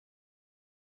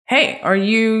Hey, are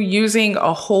you using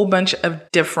a whole bunch of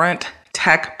different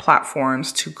tech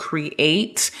platforms to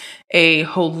create a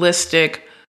holistic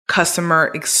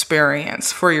customer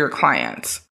experience for your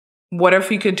clients? What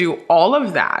if you could do all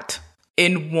of that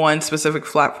in one specific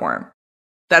platform?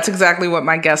 That's exactly what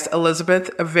my guest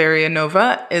Elizabeth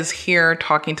Averianova is here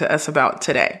talking to us about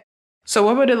today. So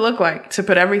what would it look like to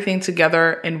put everything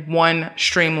together in one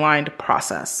streamlined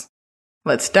process?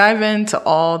 Let's dive into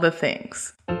all the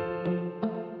things.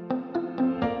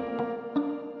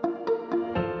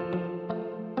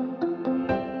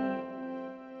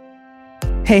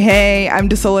 Hey, I'm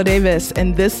Desola Davis,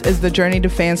 and this is the Journey to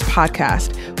Fans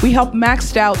podcast. We help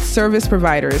maxed out service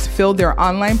providers fill their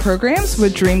online programs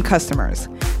with dream customers.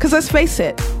 Because let's face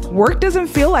it, work doesn't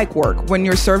feel like work when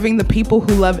you're serving the people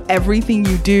who love everything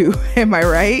you do, am I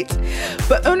right?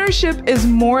 But ownership is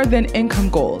more than income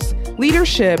goals.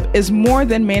 Leadership is more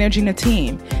than managing a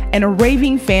team. And a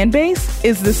raving fan base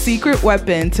is the secret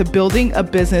weapon to building a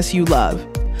business you love.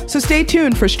 So stay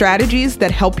tuned for strategies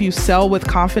that help you sell with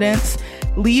confidence,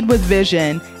 lead with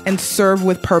vision, and serve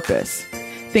with purpose.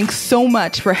 Thanks so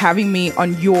much for having me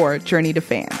on your Journey to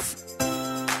Fans.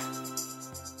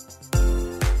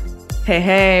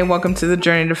 Hey, welcome to the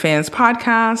Journey to Fans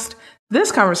podcast. This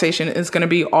conversation is going to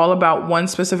be all about one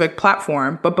specific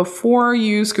platform, but before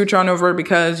you scooch on over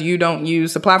because you don't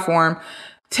use the platform,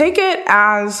 take it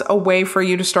as a way for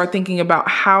you to start thinking about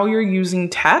how you're using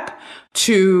tech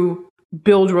to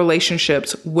build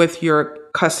relationships with your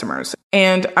customers.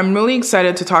 And I'm really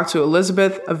excited to talk to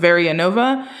Elizabeth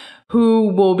Averianova, who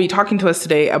will be talking to us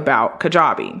today about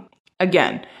Kajabi.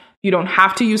 Again, you don't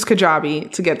have to use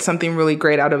Kajabi to get something really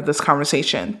great out of this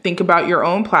conversation. Think about your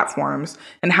own platforms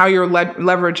and how you're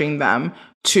leveraging them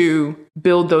to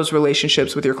build those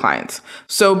relationships with your clients.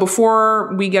 So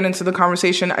before we get into the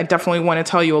conversation, I definitely want to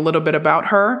tell you a little bit about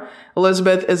her.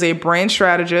 Elizabeth is a brand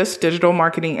strategist, digital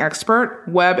marketing expert,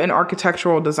 web and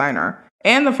architectural designer,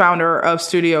 and the founder of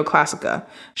Studio Classica.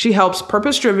 She helps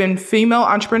purpose-driven female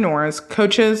entrepreneurs,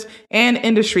 coaches, and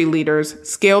industry leaders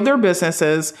scale their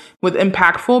businesses with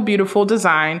impactful, beautiful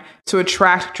design to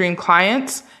attract dream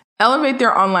clients, elevate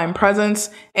their online presence,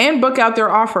 and book out their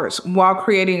offers while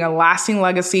creating a lasting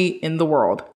legacy in the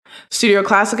world. Studio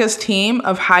Classica's team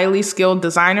of highly skilled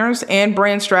designers and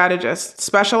brand strategists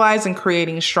specialize in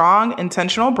creating strong,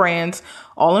 intentional brands,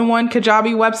 all-in-one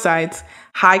Kajabi websites,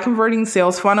 high-converting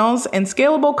sales funnels, and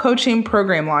scalable coaching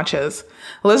program launches.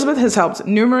 Elizabeth has helped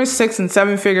numerous 6- and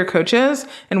 7-figure coaches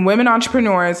and women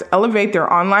entrepreneurs elevate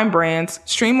their online brands,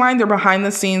 streamline their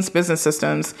behind-the-scenes business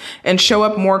systems, and show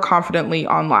up more confidently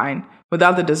online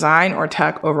without the design or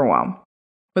tech overwhelm.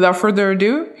 Without further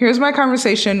ado, here's my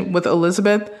conversation with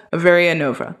Elizabeth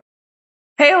Averianova.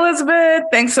 Hey, Elizabeth.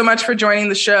 Thanks so much for joining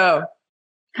the show.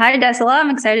 Hi, Desola. I'm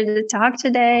excited to talk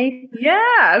today. Yeah,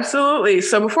 absolutely.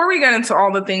 So before we get into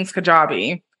all the things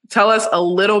Kajabi, tell us a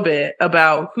little bit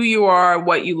about who you are,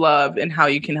 what you love, and how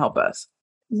you can help us.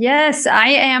 Yes, I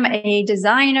am a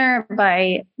designer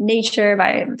by nature.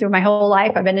 Through my whole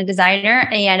life, I've been a designer,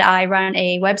 and I run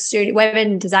a web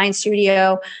and design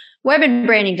studio, web and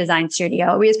branding design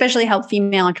studio. We especially help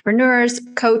female entrepreneurs,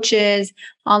 coaches,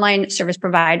 online service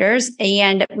providers,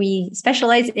 and we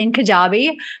specialize in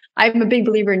Kajabi. I'm a big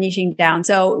believer in niching down.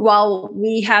 So while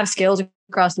we have skills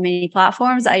across many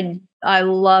platforms, I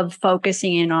love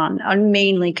focusing in on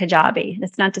mainly Kajabi.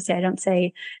 That's not to say I don't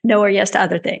say no or yes to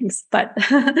other things, but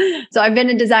so I've been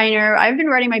a designer. I've been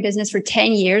running my business for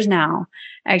 10 years now,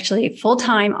 actually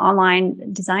full-time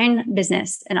online design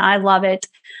business. And I love it.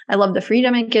 I love the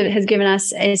freedom it has given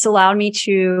us. It's allowed me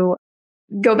to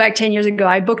go back 10 years ago.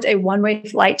 I booked a one-way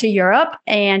flight to Europe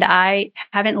and I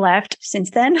haven't left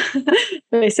since then,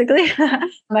 basically.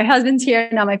 My husband's here,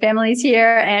 now my family's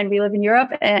here, and we live in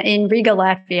Europe, in Riga,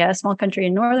 Latvia, a small country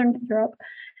in Northern Europe.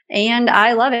 And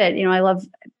I love it. You know, I love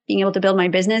being able to build my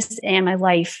business and my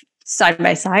life side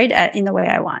by side in the way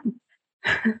I want.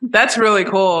 That's really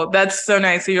cool. That's so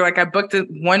nice. So you're like, I booked a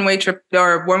one-way trip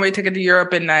or one-way ticket to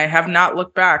Europe and I have not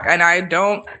looked back. And I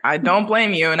don't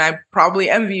blame you. And I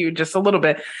probably envy you just a little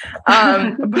bit.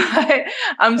 But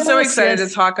I'm so excited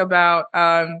to talk about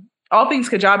all things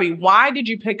Kajabi. Why did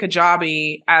you pick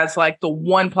Kajabi as like the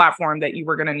one platform that you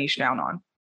were going to niche down on?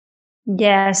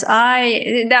 Yes,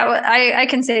 I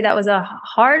can say that was a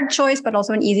hard choice, but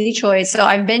also an easy choice. So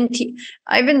I've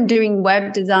been doing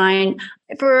web design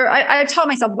I taught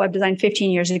myself web design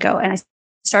 15 years ago, and I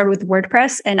started with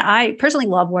WordPress. And I personally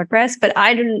love WordPress, but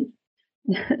I didn't.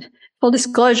 Full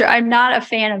disclosure, I'm not a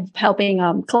fan of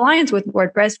helping clients with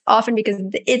WordPress, often because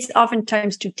it's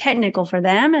oftentimes too technical for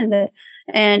them,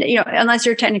 and you know, unless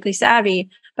you're technically savvy.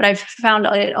 But I've found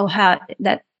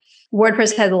that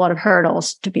WordPress has a lot of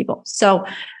hurdles to people. So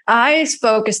I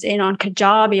focused in on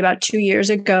Kajabi about 2 years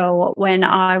ago when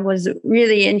I was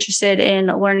really interested in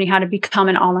learning how to become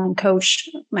an online coach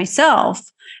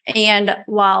myself. And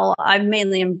while I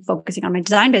mainly am focusing on my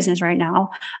design business right now,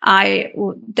 I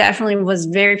definitely was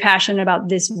very passionate about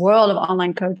this world of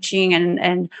online coaching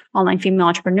and online female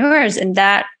entrepreneurs. And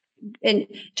it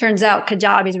turns out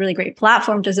Kajabi is a really great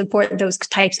platform to support those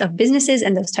types of businesses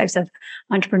and those types of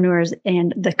entrepreneurs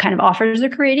and the kind of offers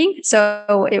they're creating.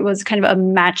 So it was kind of a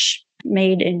match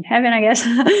made in heaven, I guess,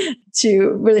 to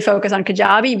really focus on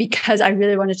Kajabi because I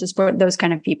really wanted to support those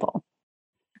kind of people.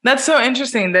 That's so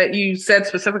interesting that you said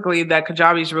specifically that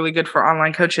Kajabi is really good for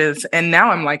online coaches. And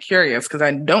now I'm like curious because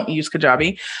I don't use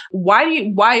Kajabi. Why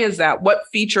is that? What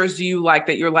features do you like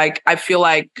that you're like, I feel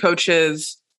like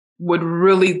coaches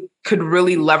could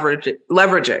really leverage it?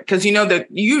 Because you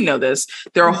know this,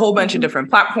 there are a whole bunch of different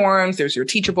platforms. There's your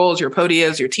Teachables, your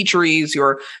Podias, your Teacheries,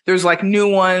 there's like new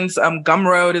ones.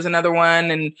 Gumroad is another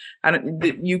one.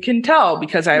 And you can tell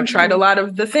because I have tried a lot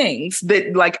of the things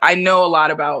that like, I know a lot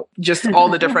about just all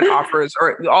the different offers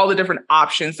or all the different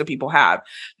options that people have.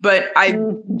 But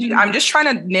I'm just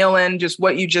trying to nail in just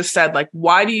what you just said. Like,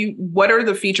 what are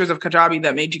the features of Kajabi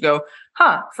that made you go,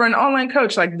 for an online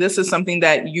coach, like this is something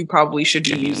that you probably should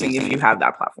be using if you have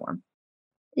that platform?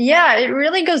 Yeah, it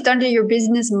really goes down to your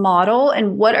business model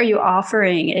and what are you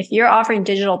offering? If you're offering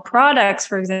digital products,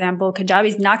 for example, Kajabi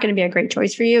is not going to be a great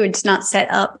choice for you. It's not set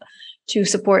up to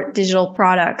support digital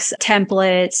products,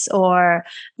 templates, or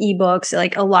ebooks,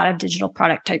 like a lot of digital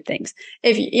product type things.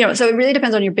 So it really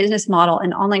depends on your business model.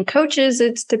 And online coaches,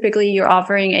 it's typically you're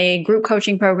offering a group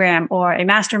coaching program or a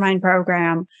mastermind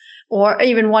program, or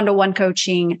even one-to-one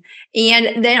coaching.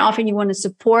 And then often you want to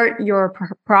support your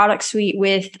product suite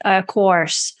with a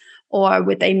course or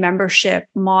with a membership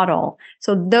model.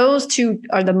 So those two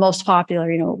are the most popular,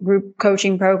 group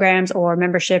coaching programs or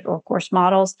membership or course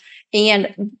models.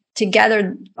 And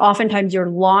together, oftentimes you're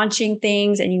launching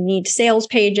things and you need sales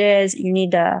pages. You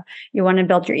want to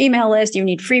build your email list. You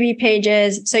need freebie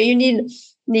pages. So you need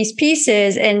these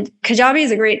pieces, and Kajabi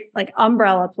is a great like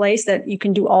umbrella place that you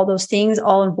can do all those things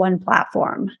all in one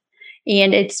platform.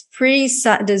 And it's pretty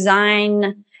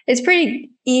it's pretty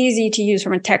easy to use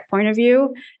from a tech point of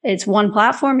view. It's one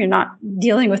platform. You're not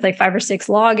dealing with like 5 or 6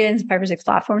 logins, 5 or 6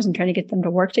 platforms and trying to get them to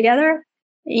work together.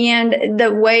 And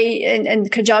the way, and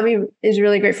Kajabi is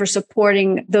really great for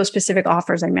supporting those specific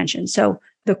offers I mentioned. So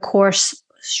the course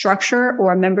structure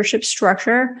or a membership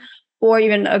structure, or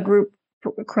even a group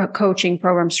coaching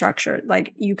program structure.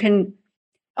 Like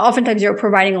oftentimes you're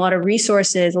providing a lot of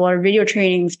resources, a lot of video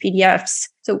trainings, PDFs.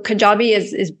 So Kajabi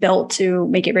is built to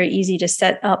make it very easy to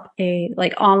set up a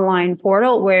like online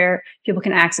portal where people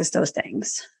can access those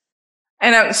things.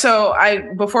 And so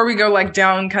before we go like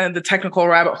down kind of the technical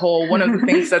rabbit hole, one of the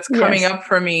things that's coming up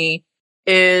for me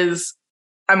is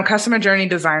I'm a customer journey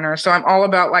designer. So I'm all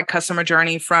about like customer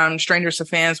journey from strangers to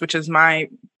fans, which is my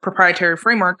proprietary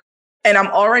framework. And I'm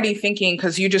already thinking,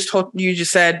 because you just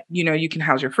said, you can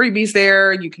house your freebies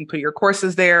there, you can put your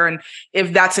courses there. And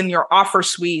if that's in your offer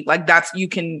suite, like you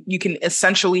can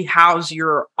essentially house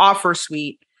your offer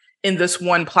suite in this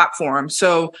one platform.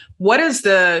 So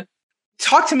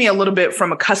talk to me a little bit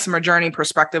from a customer journey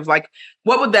perspective. Like,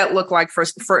 what would that look like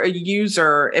for a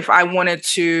user if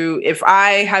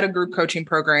I had a group coaching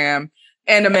program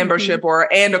and a membership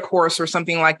and a course or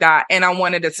something like that, and I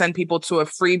wanted to send people to a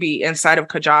freebie inside of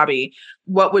Kajabi?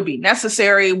 What would be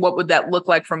necessary? What would that look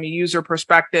like from a user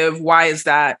perspective? Why is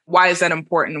that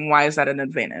important? And why is that an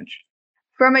advantage?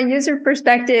 From a user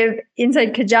perspective,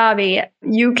 inside Kajabi,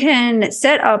 you can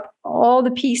set up all the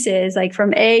pieces, like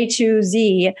from A to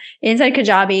Z inside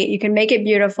Kajabi. You can make it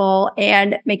beautiful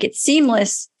and make it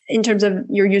seamless in terms of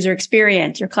your user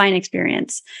experience, your client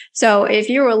experience. So if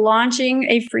you were launching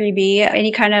a freebie,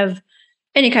 any kind of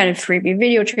freebie,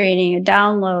 video training, a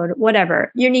download,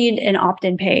 whatever, you need an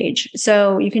opt-in page.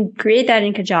 So you can create that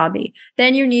in Kajabi.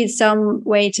 Then you need some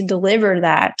way to deliver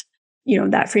that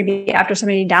freebie after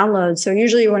somebody downloads. So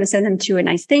usually you want to send them to a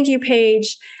nice thank you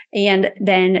page. And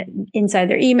then inside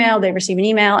their email, they receive an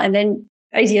email. And then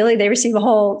ideally they receive a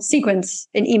whole sequence,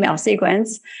 an email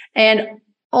sequence. And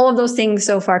all of those things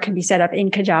so far can be set up in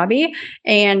Kajabi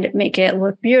and make it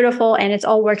look beautiful. And it's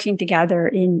all working together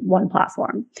in one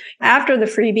platform. After the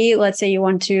freebie, let's say you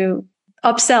want to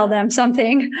upsell them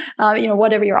something,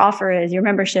 whatever your offer is, your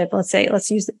membership, let's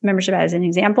use membership as an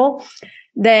example.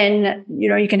 Then,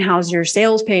 you can house your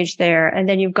sales page there. And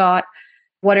then you've got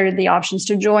what are the options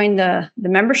to join the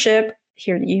membership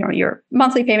here, your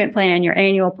monthly payment plan, your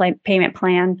annual payment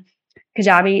plan.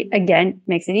 Kajabi, again,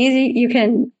 makes it easy. You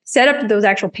can set up those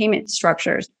actual payment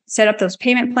structures, set up those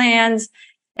payment plans,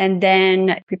 and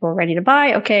then people are ready to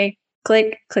buy. Okay,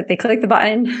 click, they click the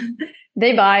button,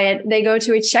 they buy it, they go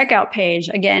to a checkout page.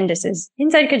 Again, this is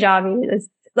inside Kajabi.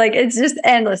 It's just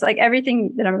endless. Like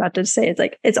everything that I'm about to say,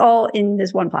 it's all in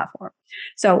this one platform.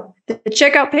 So the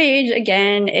checkout page,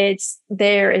 again, it's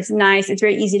nice. It's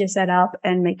very easy to set up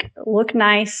and make it look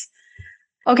nice.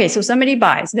 Okay, so somebody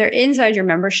buys. They're inside your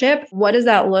membership. What does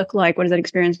that look like? What does that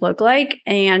experience look like?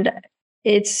 And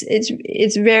it's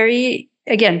very,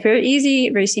 again, very easy,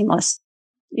 very seamless.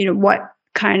 What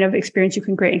kind of experience you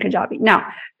can create in Kajabi. Now,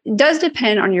 it does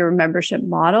depend on your membership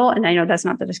model. And I know that's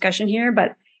not the discussion here,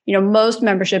 but most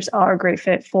memberships are a great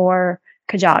fit for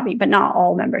Kajabi, but not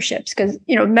all memberships, because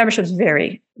memberships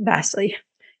vary vastly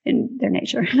in their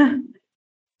nature.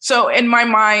 So in my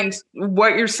mind,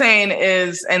 what you're saying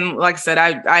is, and like I said,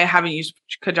 I haven't used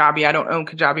Kajabi. I don't own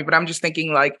Kajabi, but I'm just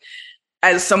thinking, like,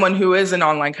 as someone who is an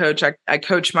online coach, I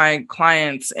coach my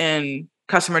clients in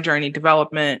customer journey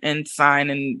development and design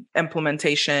and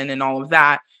implementation and all of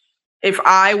that. If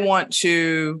I want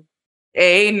to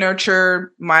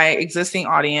nurture my existing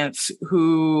audience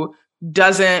the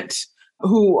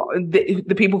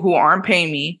people who aren't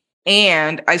paying me,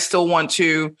 and I still want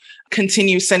to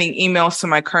continue sending emails to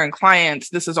my current clients,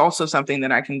 this is also something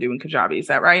that I can do in Kajabi. Is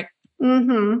that right?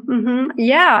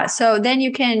 Yeah. So then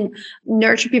you can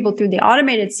nurture people through the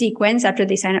automated sequence after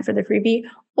they sign up for the freebie.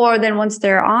 Or then once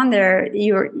they're on there,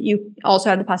 you also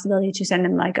have the possibility to send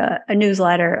them like a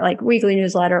newsletter, like weekly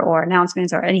newsletter or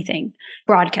announcements or anything,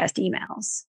 broadcast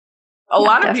emails. A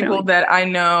lot of people that I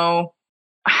know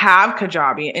have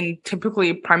Kajabi and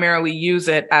typically primarily use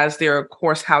it as their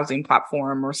course housing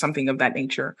platform or something of that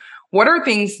nature. What are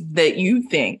things that you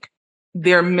think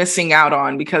they're missing out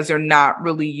on because they're not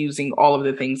really using all of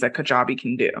the things that Kajabi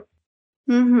can do?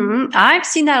 I've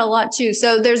seen that a lot too.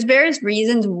 So there's various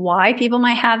reasons why people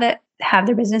might have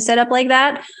their business set up like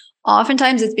that.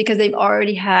 Oftentimes it's because they've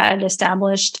already had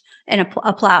established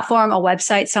a platform, a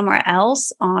website somewhere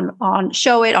else on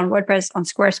Showit, on WordPress, on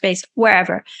Squarespace,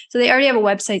 wherever. So they already have a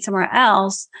website somewhere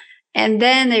else. And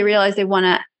then they realize they want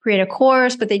to create a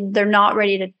course, but they're not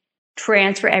ready to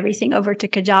transfer everything over to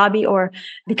Kajabi, or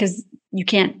because you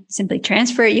can't simply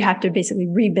transfer it. You have to basically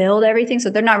rebuild everything. So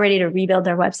they're not ready to rebuild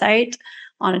their website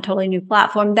on a totally new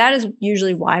platform. That is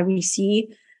usually why we see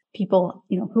people,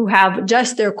 who have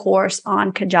just their course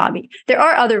on Kajabi. There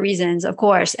are other reasons, of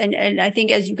course. And I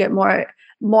think as you get more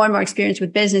and more experience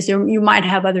with business, you might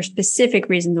have other specific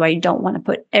reasons why you don't want to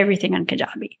put everything on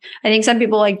Kajabi. I think some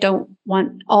people don't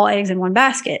want all eggs in one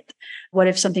basket. What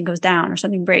if something goes down or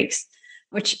something breaks?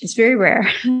 Which is very rare,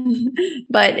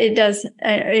 but it does,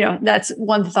 that's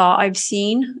one thought I've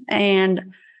seen.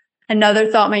 And another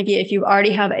thought might be if you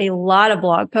already have a lot of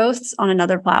blog posts on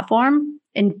another platform,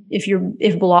 and if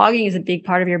blogging is a big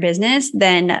part of your business,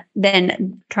 then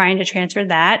trying to transfer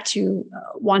that to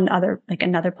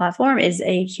another platform is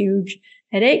a huge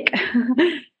headache.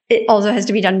 It also has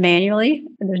to be done manually,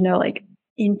 and there's no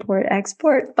import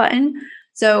export button.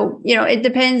 So, it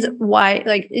depends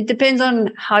it depends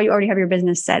on how you already have your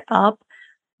business set up,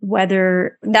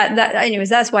 whether anyways,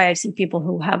 that's why I've seen people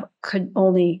who have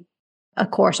only a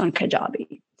course on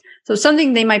Kajabi. So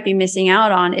something they might be missing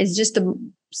out on is just the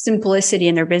simplicity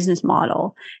in their business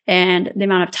model and the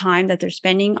amount of time that they're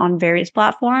spending on various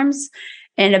platforms.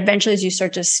 And eventually, as you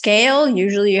start to scale,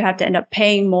 usually you have to end up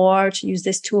paying more to use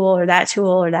this tool or that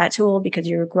tool because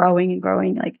you're growing and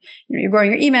growing. You're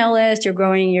growing your email list, you're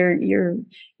growing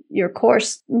your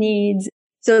course needs.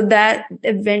 So that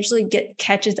eventually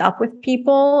catches up with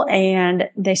people and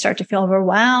they start to feel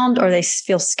overwhelmed or they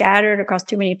feel scattered across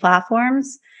too many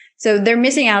platforms. So they're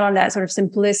missing out on that sort of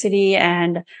simplicity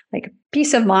and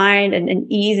peace of mind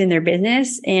and ease in their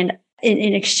business. And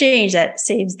in exchange, that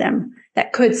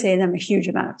could save them a huge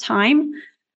amount of time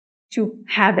to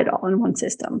have it all in one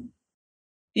system.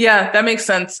 Yeah, that makes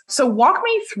sense. So walk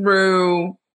me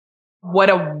through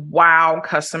what a wow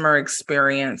customer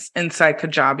experience inside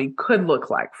Kajabi could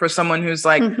look like for someone who's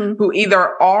who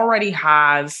either already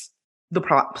has the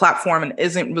platform and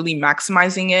isn't really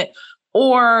maximizing it,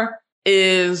 or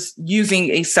is using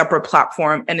a separate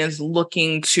platform and is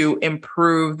looking to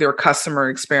improve their customer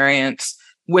experience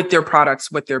with their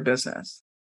products, with their business.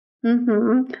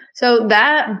 So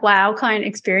that wow client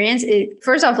experience is,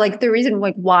 first off, the reason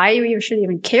why you should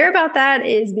even care about that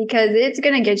is because it's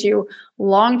going to get you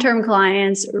long-term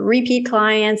clients, repeat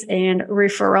clients, and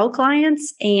referral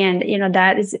clients. And,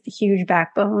 that is a huge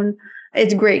backbone.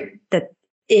 It's great that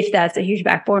if that's a huge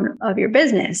backbone of your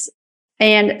business.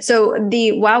 And so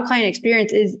the wow client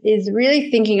experience is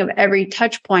really thinking of every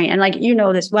touch point. And like, you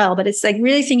know this well, but it's like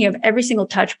really thinking of every single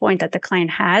touch point that the client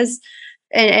has.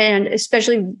 And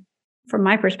especially from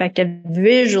my perspective,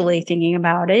 visually thinking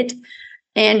about it.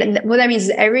 And what that means is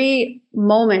every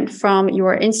moment from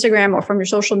your Instagram or from your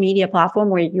social media platform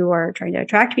where you are trying to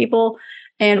attract people,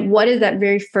 and what is that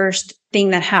very first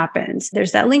thing that happens?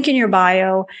 There's that link in your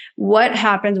bio. What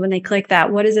happens when they click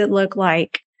that? What does it look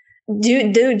like?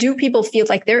 Do people feel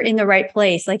like they're in the right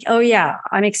place? Like, oh yeah,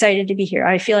 I'm excited to be here.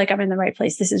 I feel like I'm in the right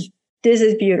place. This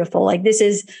is beautiful. Like, this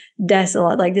is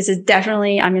desolate. Like, this is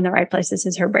definitely, I'm in the right place. This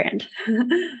is her brand.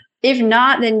 If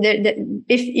not, then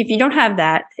if you don't have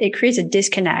that, it creates a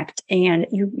disconnect and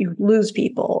you lose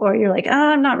people, or you're like, oh,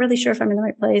 I'm not really sure if I'm in the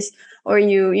right place. Or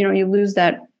you lose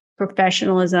that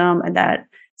professionalism and that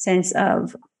sense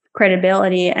of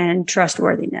credibility and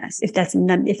trustworthiness if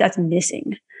that's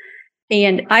missing.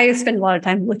 And I spend a lot of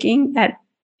time looking at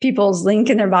people's link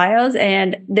in their bios,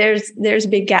 and there's a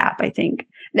big gap, I think.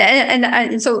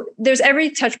 And so there's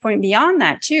every touch point beyond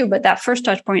that too, but that first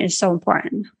touch point is so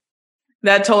important.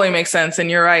 That totally makes sense.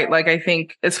 And you're right. Like, I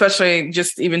think, especially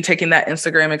just even taking that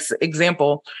Instagram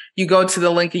example, you go to the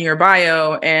link in your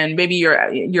bio and maybe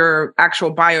your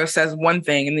actual bio says one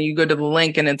thing, and then you go to the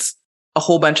link and it's a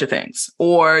whole bunch of things,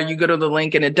 or you go to the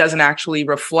link and it doesn't actually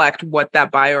reflect what that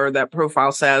bio or that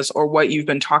profile says, or what you've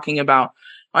been talking about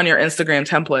on your Instagram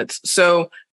templates.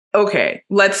 So, okay,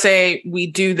 let's say we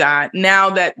do that. Now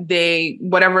that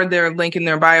whatever their link in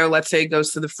their bio, let's say,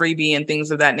 goes to the freebie and things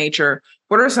of that nature,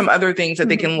 what are some other things that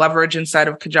they can leverage inside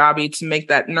of Kajabi to make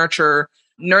that nurture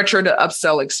to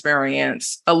upsell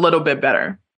experience a little bit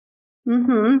better?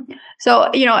 Mm-hmm. So,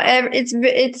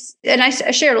 it's, and I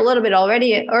shared a little bit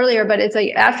earlier, but it's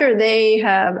like after they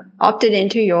have opted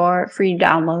into your free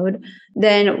download,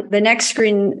 then the next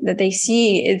screen that they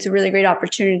see, it's a really great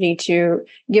opportunity to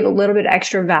give a little bit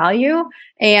extra value.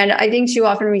 And I think too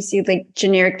often we see like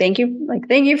generic thank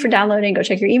you for downloading, go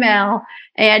check your email.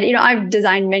 And, I've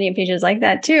designed many pages like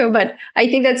that too, but I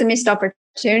think that's a missed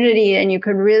opportunity, and you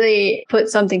could really put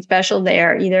something special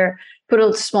there. Either put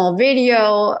a small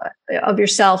video of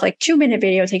yourself, like 2-minute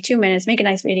video, take 2 minutes, make a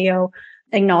nice video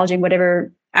acknowledging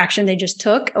whatever action they just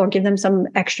took, or give them some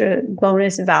extra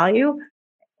bonus value.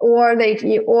 Or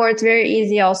it's very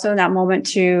easy also in that moment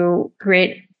to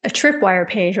create a tripwire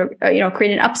page, or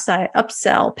create an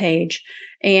upsell page,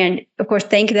 and of course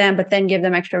thank them, but then give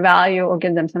them extra value or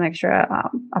give them some extra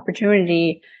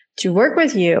opportunity to work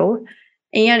with you.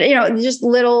 And just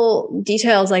little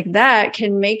details like that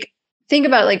can think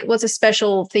about like what's a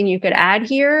special thing you could add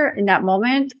here in that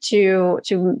moment to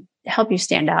help you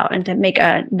stand out and to make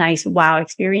a nice wow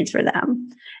experience for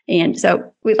them. And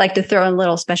so we'd like to throw in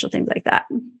little special things like that.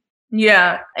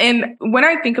 Yeah. And when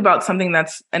I think about something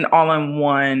that's an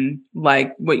all-in-one,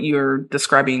 like what you're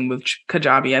describing with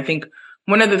Kajabi, I think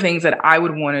one of the things that I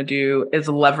would want to do is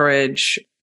leverage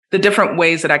the different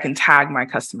ways that I can tag my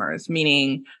customers,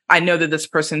 meaning I know that this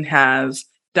person has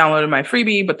downloaded my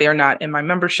freebie, but they're not in my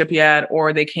membership yet,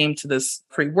 or they came to this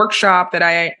free workshop that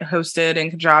I hosted in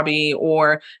Kajabi,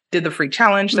 or did the free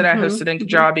challenge that I hosted in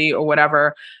Kajabi, or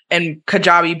whatever. And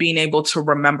Kajabi being able to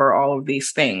remember all of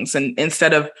these things. And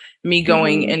instead of me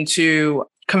going into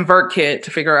ConvertKit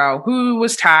to figure out who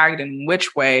was tagged and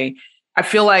which way, I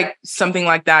feel like something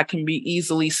like that can be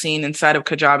easily seen inside of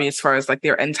Kajabi as far as like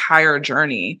their entire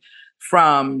journey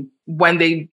from when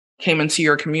they came into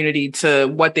your community to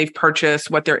what they've purchased,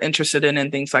 what they're interested in,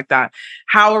 and things like that.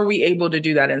 How are we able to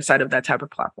do that inside of that type of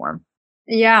platform?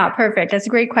 Yeah, perfect. That's a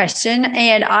great question.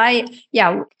 And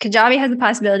Kajabi has the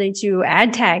possibility to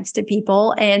add tags to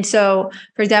people. And so,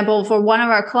 for example, for one of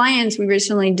our clients, we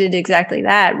recently did exactly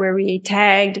that, where we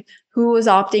tagged who was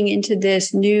opting into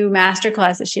this new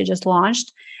masterclass that she had just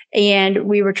launched. And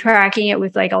we were tracking it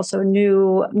with like also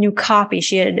new copy.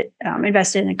 She had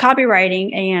invested in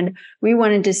copywriting, and we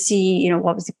wanted to see,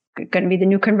 what was going to be the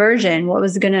new conversion, what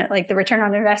was going to like the return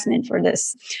on investment for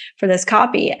this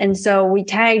copy. And so we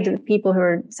tagged the people who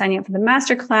were signing up for the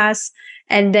masterclass,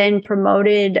 and then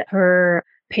promoted her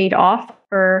paid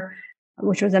offer,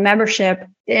 which was a membership.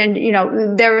 And,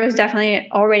 there was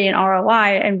definitely already an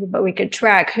ROI, but we could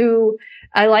track who.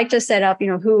 I like to set up,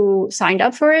 who signed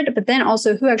up for it, but then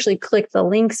also who actually clicked the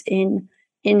links in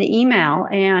the email.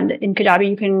 And in Kajabi,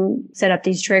 you can set up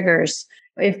these triggers.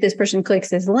 If this person clicks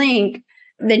this link,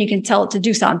 then you can tell it to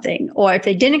do something. Or if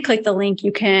they didn't click the link,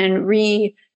 you can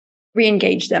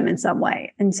re-engage them in some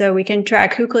way. And so we can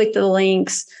track who clicked the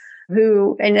links,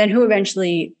 and then who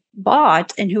eventually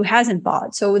bought and who hasn't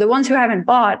bought. So the ones who haven't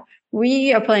bought,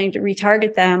 we are planning to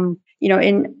retarget them you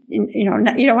don't want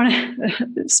to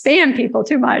spam people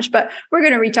too much, but we're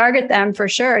going to retarget them for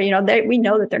sure. We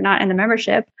know that they're not in the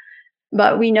membership,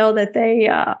 but we know that they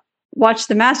watched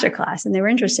the masterclass and they were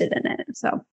interested in it.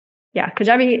 So yeah,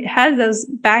 Kajabi has those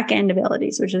back end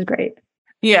abilities, which is great.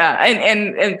 Yeah.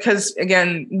 And because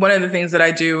again, one of the things that I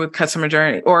do with customer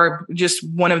journey, or just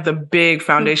one of the big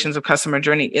foundations of customer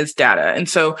journey, is data. And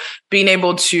so being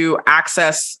able to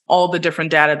access all the different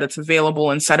data that's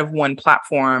available inside of one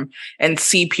platform and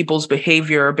see people's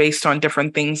behavior based on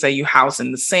different things that you house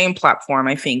in the same platform,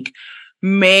 I think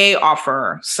may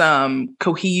offer some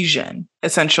cohesion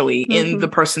essentially in the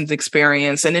person's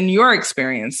experience and in your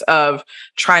experience of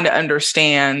trying to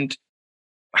understand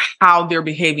how they're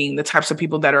behaving, the types of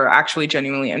people that are actually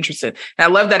genuinely interested. And I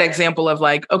love that example of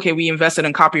like, okay, we invested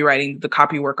in copywriting, the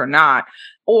copy work or not,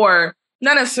 or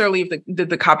not necessarily if did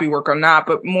the copy work or not,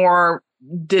 but more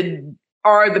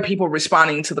are the people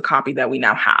responding to the copy that we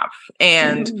now have,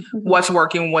 and what's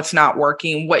working, what's not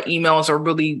working, what emails are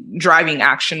really driving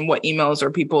action, what emails are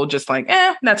people just like,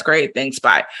 that's great, thanks,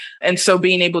 bye. And so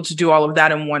being able to do all of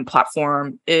that in one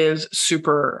platform is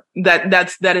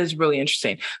that is really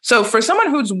interesting. So for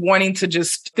someone who's wanting to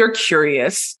they're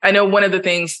curious, I know one of the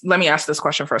things, let me ask this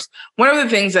question first. One of the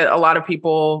things that a lot of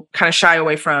people kind of shy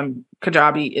away from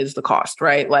Kajabi is the cost,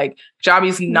 right? Like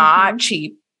Kajabi's not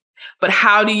cheap. But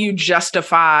how do you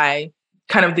justify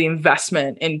kind of the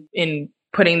investment in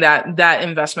putting that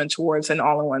investment towards an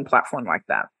all-in-one platform like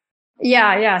that?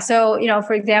 Yeah. So,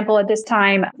 for example, at this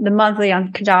time, the monthly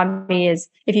on Kajabi is,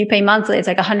 if you pay monthly, it's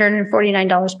like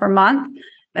 $149 per month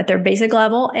at their basic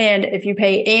level. And if you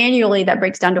pay annually, that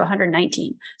breaks down to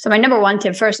 $119. So my number one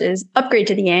tip first is upgrade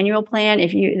to the annual plan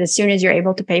as soon as you're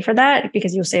able to pay for that,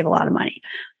 because you'll save a lot of money.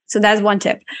 So that's one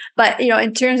tip. But,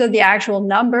 in terms of the actual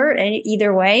number, and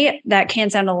either way, that can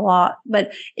sound a lot.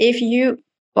 But I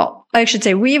should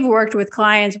say we've worked with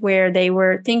clients where they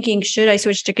were thinking, should I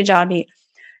switch to Kajabi?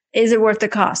 Is it worth the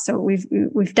cost? So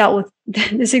we've dealt with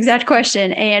this exact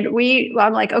question, and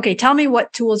I'm like, okay, tell me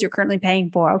what tools you're currently paying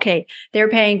for. Okay, they're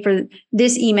paying for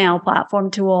this email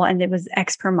platform tool, and it was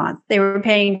X per month. They were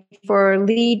paying for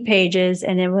lead pages,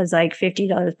 and it was like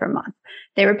 $50 per month.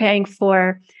 They were paying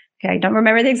for, I don't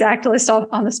remember the exact list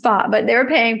on the spot, but they were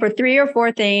paying for 3 or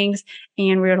 4 things.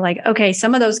 And we were like, okay,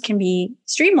 some of those can be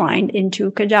streamlined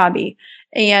into Kajabi.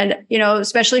 And,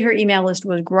 especially her email list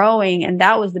was growing, and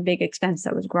that was the big expense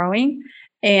that was growing.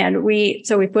 And we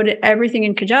put everything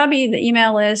in Kajabi, the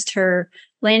email list, her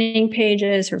landing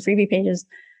pages, her freebie pages.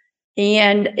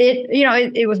 And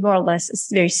it was more or less a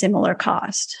very similar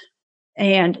cost.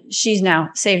 And she's now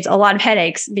saved a lot of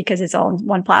headaches because it's all in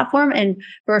one platform. And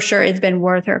for sure, it's been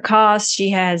worth her cost. She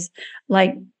has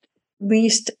like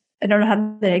least, I don't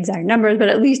know the exact numbers, but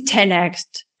at least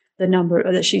 10x the number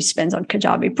that she spends on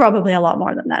Kajabi. Probably a lot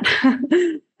more than that.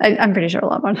 I'm pretty sure a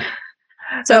lot more.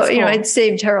 So, cool. It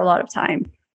saved her a lot of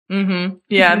time.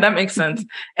 Yeah, that makes sense.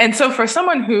 And so for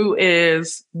someone who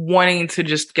is wanting to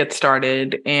just get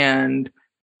started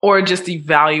or just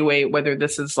evaluate whether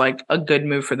this is like a good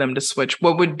move for them to switch,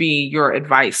 what would be your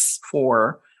advice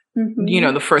for,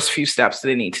 the first few steps that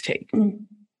they need to take?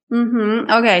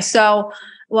 Okay. So,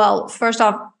 well, first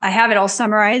off, I have it all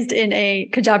summarized in a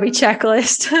Kajabi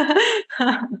checklist.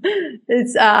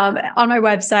 It's on my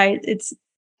website. It's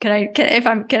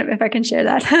if I can share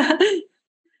that.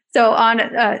 So on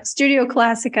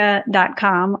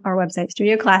studioclassica.com, our website,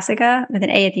 Studio Classica with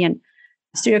an A at the end.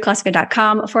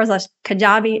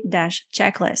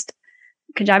 studioclassica.com/Kajabi-checklist.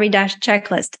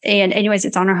 Kajabi-checklist. And anyways,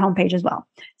 it's on our homepage as well.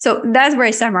 So that's where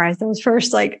I summarize those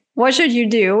first, like, what should you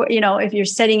do?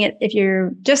 If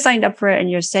you're just signed up for it and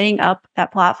you're setting up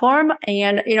that platform,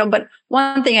 and, but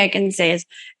one thing I can say is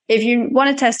if you want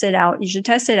to test it out, you should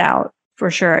test it out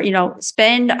for sure.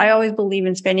 I always believe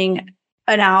in spending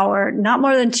an hour, not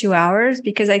more than 2 hours,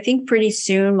 because I think pretty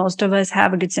soon most of us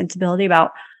have a good sensibility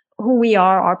about who we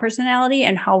are, our personality,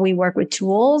 and how we work with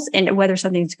tools, and whether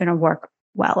something's going to work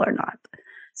well or not.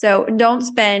 So don't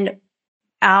spend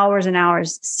hours and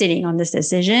hours sitting on this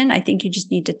decision. I think you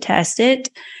just need to test it,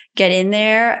 get in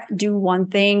there, do 1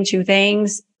 thing, 2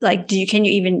 things. Like, can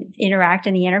you even interact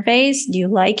in the interface? Do you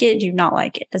like it? Do you not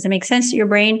like it? Does it make sense to your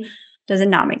brain? Does it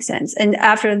not make sense? And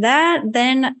after that,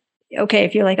 then, okay,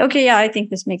 if you're like, okay, yeah, I think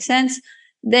this makes sense,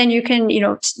 then you can,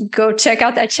 go check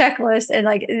out that checklist, and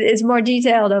like, it's more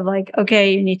detailed of like,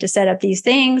 okay, you need to set up these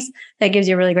things. That gives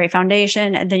you a really great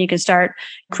foundation. And then you can start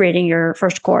creating your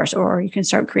first course, or you can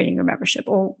start creating your membership,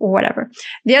 or whatever.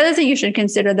 The other thing you should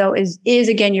consider though is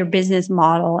again, your business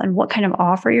model and what kind of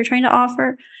offer you're trying to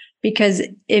offer. Because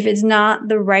if it's not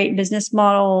the right business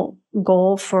model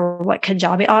goal for what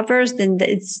Kajabi offers, then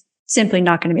it's simply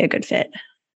not going to be a good fit.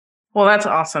 Well, that's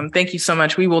awesome. Thank you so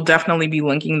much. We will definitely be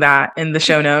linking that in the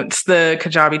show notes, the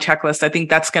Kajabi checklist. I think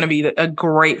that's going to be a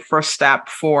great first step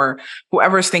for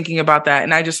whoever's thinking about that.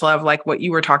 And I just love like what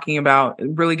you were talking about,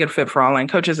 really good fit for online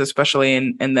coaches, especially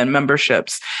and then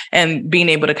memberships and being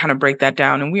able to kind of break that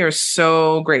down. And we are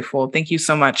so grateful. Thank you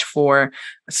so much for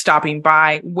stopping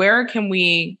by. Where can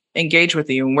we engage with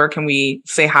you and where can we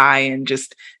say hi and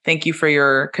just thank you for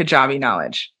your Kajabi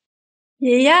knowledge?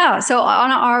 Yeah. So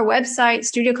on our website,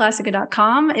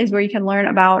 studioclassica.com is where you can learn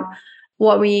about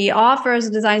what we offer as a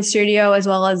design studio, as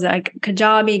well as like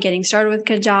Kajabi, getting started with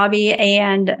Kajabi,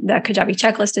 and the Kajabi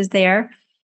checklist is there.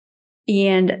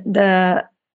 And the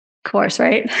course,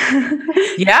 right?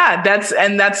 Yeah,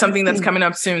 that's something that's coming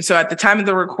up soon. So at the time of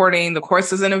the recording, the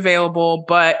course isn't available,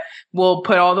 but we'll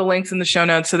put all the links in the show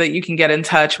notes so that you can get in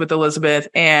touch with Elizabeth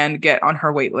and get on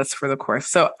her wait list for the course.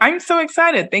 So I'm so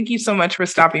excited. Thank you so much for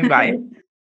stopping by.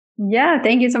 Yeah,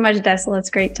 thank you so much, Dessel.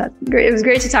 It's great. It was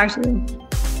great to talk to you.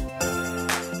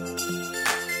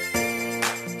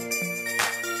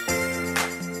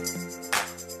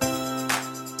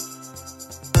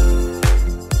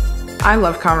 I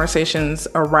love conversations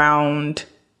around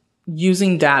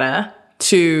using data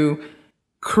to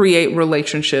create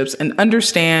relationships and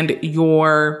understand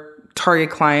your target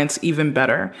clients even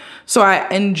better. So I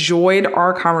enjoyed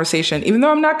our conversation. Even though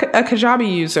I'm not a Kajabi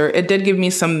user, it did give me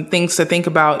some things to think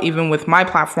about, even with my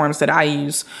platforms that I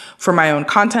use for my own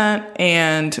content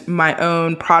and my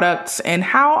own products, and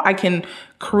how I can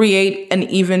create an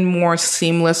even more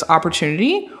seamless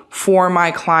opportunity for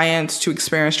my clients to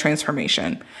experience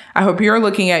transformation. I hope you're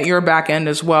looking at your back end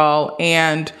as well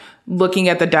and looking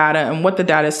at the data and what the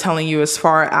data is telling you as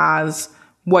far as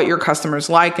what your customers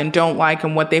like and don't like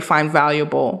and what they find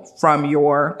valuable from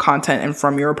your content and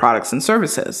from your products and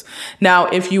services. Now,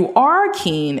 if you are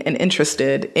keen and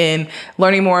interested in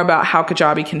learning more about how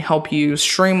Kajabi can help you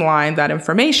streamline that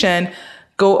information,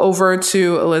 go over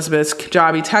to Elizabeth's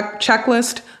Kajabi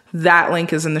checklist. That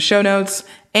link is in the show notes,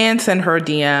 and send her a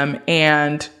DM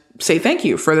and say thank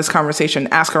you for this conversation.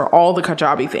 Ask her all the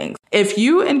Kajabi things. If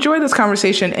you enjoy this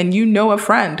conversation and you know a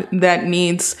friend that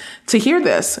needs to hear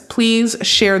this, please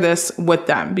share this with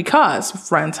them, because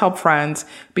friends help friends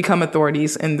become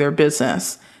authorities in their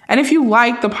business. And if you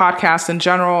like the podcast in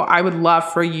general, I would love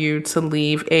for you to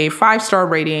leave a 5-star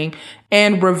rating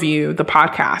and review the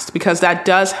podcast, because that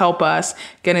does help us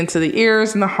get into the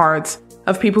ears and the hearts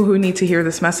of people who need to hear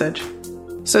this message.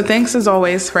 So thanks as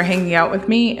always for hanging out with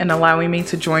me and allowing me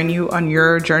to join you on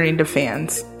your journey to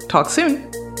fans. Talk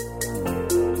soon.